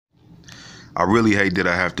I really hate that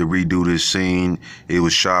I have to redo this scene. It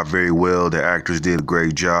was shot very well. The actors did a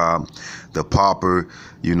great job. The popper,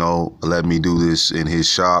 you know, let me do this in his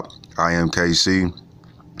shop. I am KC.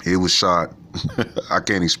 It was shot. I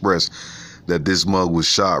can't express that this mug was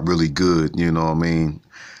shot really good. You know what I mean?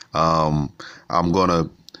 I'm going to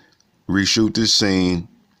reshoot this scene.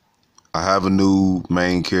 I have a new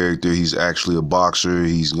main character. He's actually a boxer.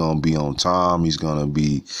 He's going to be on time. He's going to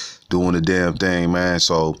be doing the damn thing, man.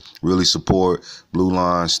 So really support Blue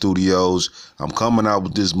Line Studios. I'm coming out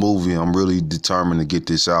with this movie. I'm really determined to get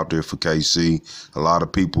this out there for KC. A lot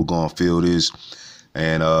of people going to feel this.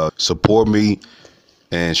 And support me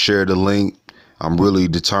and share the link. I'm really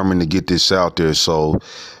determined to get this out there. So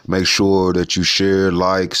make sure that you share,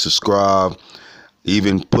 like, subscribe.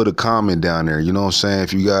 Even put a comment down there, you know what I'm saying?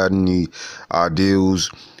 If you got any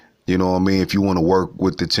ideas, you know what I mean? If you want to work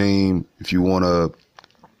with the team, if you want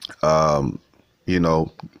to, you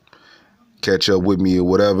know, catch up with me or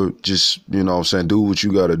whatever, just, you know what I'm saying, do what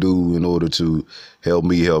you got to do in order to help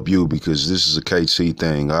me help you, because this is a KC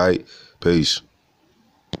thing, all right? Peace.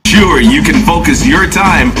 Sure, you can focus your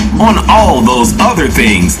time on all those other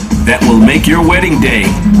things that will make your wedding day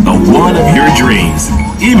the one of your dreams.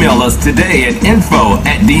 Email us today at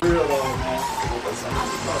info@d.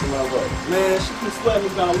 Man, she keeps sweating me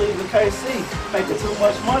about leaving KC. Making too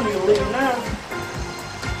much money to leave now.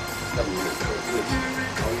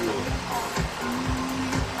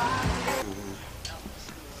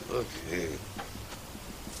 Look here.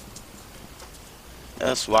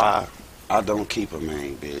 That's why I don't keep a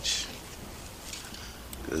main bitch.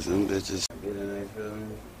 Cause them bitches get in their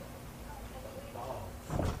feelings.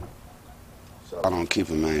 I don't keep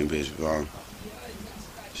a main bitch, bro.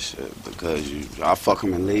 Shit, because I fuck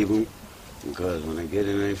them and leave them. Because when they get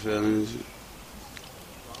in their feelings,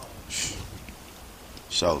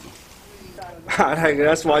 it's over.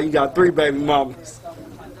 That's why you got 3 baby mamas.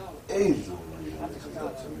 Easy.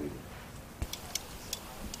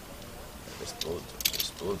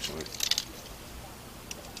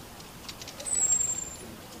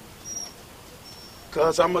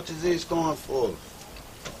 Cuz, how much is these going for?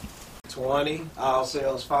 20, all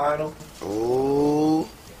sales final. Oh,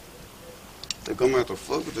 they're gonna have to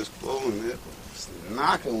fuck with this bowl in there. It's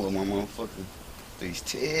knocking with my motherfucking these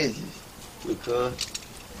teddies. Because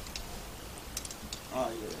Oh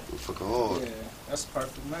yeah. fucking hard. Yeah, that's a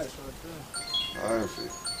perfect match right there.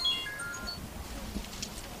 Perfect.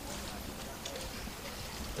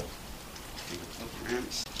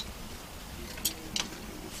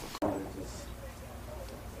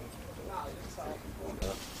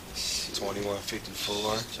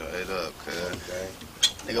 $21.54. Straight up, cuz. Okay.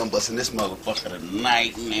 They gonna bust in this motherfucker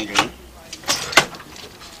tonight, nigga.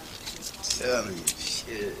 Telling you,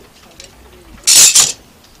 shit.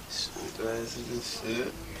 Sunglasses and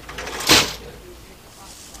shit.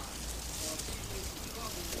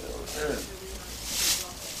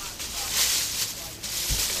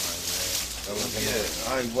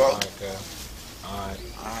 Alright, well.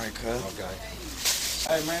 Alright, cuz. Okay.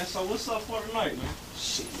 Hey man, so what's up for tonight, man?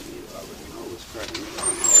 Shit, I already know what's cracking. I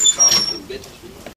already called them bitches.